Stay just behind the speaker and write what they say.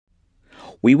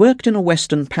We worked in a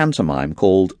Western pantomime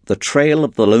called The Trail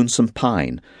of the Lonesome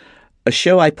Pine, a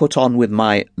show I put on with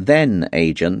my then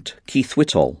agent, Keith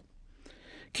Whittall.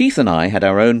 Keith and I had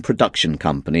our own production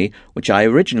company, which I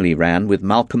originally ran with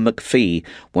Malcolm McPhee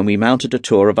when we mounted a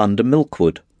tour of Under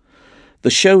Milkwood. The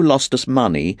show lost us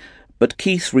money, but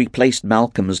Keith replaced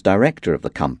Malcolm as director of the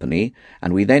company,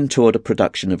 and we then toured a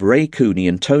production of Ray Cooney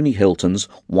and Tony Hilton's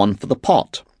One for the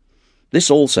Pot. This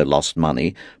also lost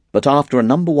money, but after a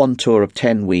 #1 tour of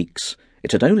 10 weeks,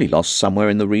 it had only lost somewhere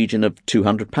in the region of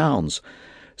 £200,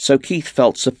 so Keith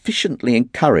felt sufficiently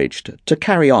encouraged to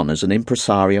carry on as an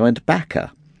impresario and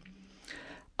backer.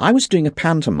 I was doing a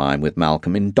pantomime with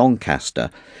Malcolm in Doncaster,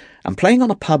 and playing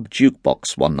on a pub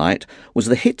jukebox one night was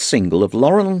the hit single of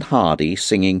Laurel and Hardy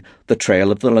singing The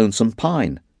Trail of the Lonesome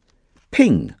Pine.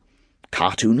 Ping!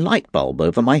 Cartoon light bulb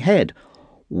over my head.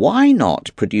 Why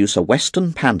not produce a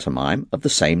Western pantomime of the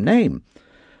same name?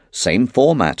 Same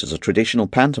format as a traditional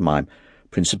pantomime,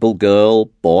 principal girl,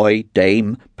 boy,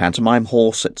 dame, pantomime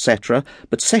horse, etc.,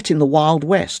 but set in the Wild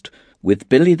West, with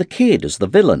Billy the Kid as the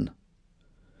villain.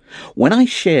 When I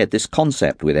shared this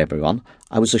concept with everyone,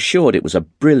 I was assured it was a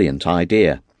brilliant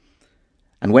idea.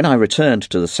 And when I returned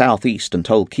to the southeast and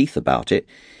told Keith about it,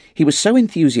 he was so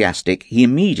enthusiastic he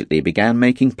immediately began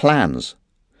making plans.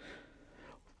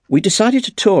 We decided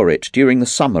to tour it during the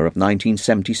summer of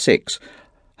 1976,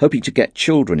 hoping to get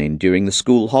children in during the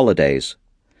school holidays.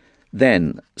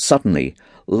 Then, suddenly,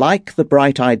 like the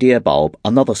bright idea bulb,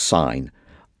 another sign,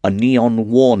 a neon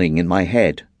warning in my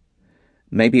head.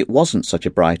 Maybe it wasn't such a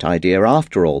bright idea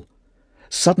after all.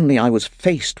 Suddenly I was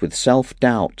faced with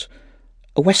self-doubt.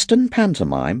 A Western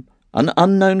pantomime? An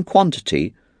unknown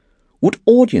quantity? Would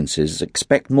audiences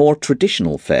expect more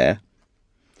traditional fare?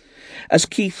 As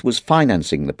Keith was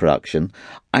financing the production,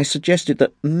 I suggested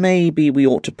that maybe we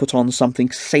ought to put on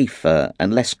something safer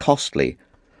and less costly.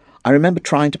 I remember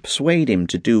trying to persuade him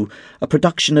to do a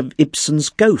production of Ibsen's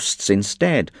Ghosts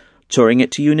instead, touring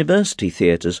it to university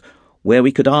theatres, where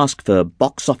we could ask for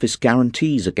box-office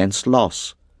guarantees against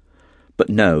loss. But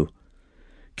no,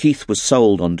 Keith was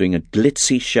sold on doing a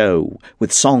glitzy show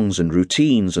with songs and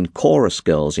routines and chorus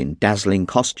girls in dazzling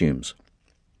costumes.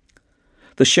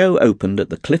 The show opened at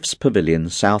the Cliffs Pavilion,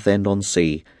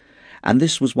 Southend-on-Sea, and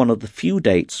this was one of the few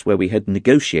dates where we had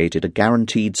negotiated a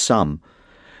guaranteed sum,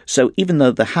 so even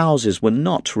though the houses were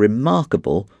not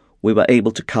remarkable, we were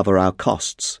able to cover our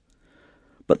costs.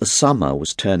 But the summer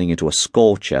was turning into a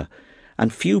scorcher,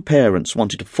 and few parents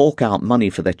wanted to fork out money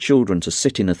for their children to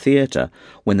sit in a theatre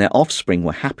when their offspring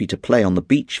were happy to play on the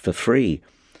beach for free.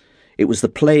 It was the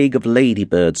plague of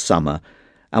Ladybird summer,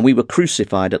 and we were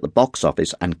crucified at the box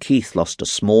office, and Keith lost a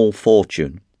small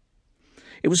fortune.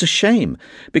 It was a shame,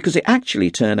 because it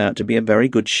actually turned out to be a very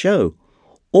good show.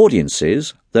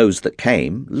 Audiences, those that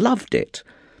came, loved it.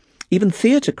 Even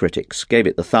theatre critics gave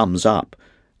it the thumbs up,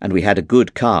 and we had a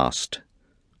good cast.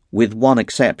 With one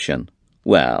exception.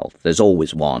 Well, there's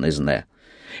always one, isn't there?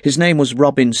 His name was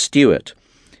Robin Stewart.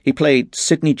 He played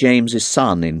Sidney James's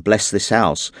son in Bless This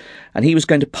House, and he was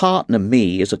going to partner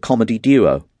me as a comedy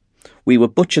duo. We were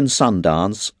Butch and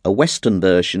Sundance, a Western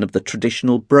version of the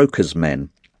traditional Broker's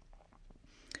Men.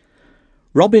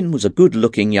 Robin was a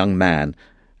good-looking young man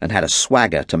and had a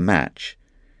swagger to match.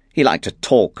 He liked to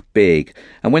talk big,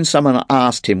 and when someone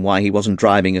asked him why he wasn't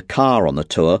driving a car on the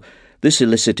tour, this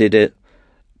elicited a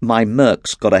 "My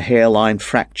Merc's got a hairline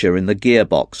fracture in the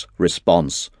gearbox"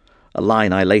 response, a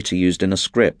line I later used in a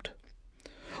script.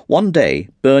 One day,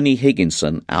 Bernie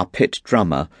Higginson, our pit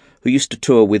drummer, who used to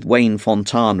tour with Wayne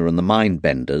Fontana and the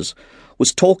Mindbenders,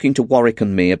 was talking to Warwick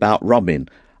and me about Robin,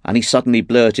 and he suddenly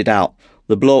blurted out,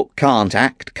 "The bloke can't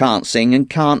act, can't sing and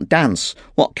can't dance.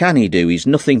 What can he do? He's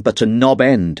nothing but a knob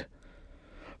end."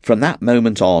 From that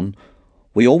moment on,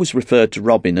 we always referred to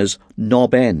Robin as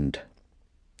Knob End.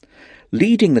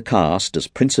 Leading the cast as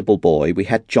principal boy, we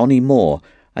had Johnny Moore,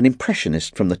 an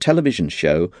impressionist from the television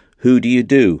show Who Do You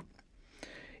Do?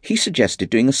 He suggested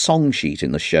doing a song sheet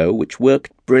in the show, which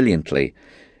worked brilliantly.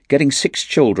 Getting 6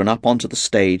 children up onto the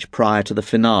stage prior to the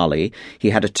finale, he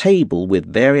had a table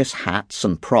with various hats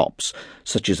and props,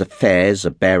 such as a fez,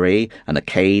 a berry, and a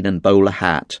cane and bowler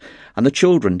hat, and the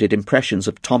children did impressions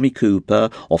of Tommy Cooper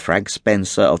or Frank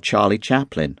Spencer or Charlie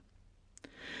Chaplin.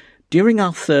 During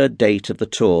our 3rd date of the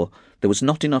tour, there was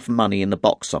not enough money in the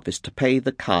box office to pay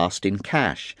the cast in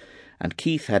cash, and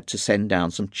Keith had to send down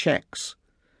some cheques.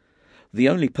 The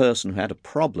only person who had a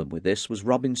problem with this was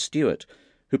Robin Stewart,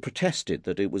 who protested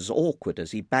that it was awkward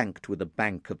as he banked with the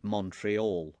Bank of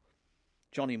Montreal.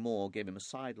 Johnny Moore gave him a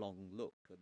sidelong look.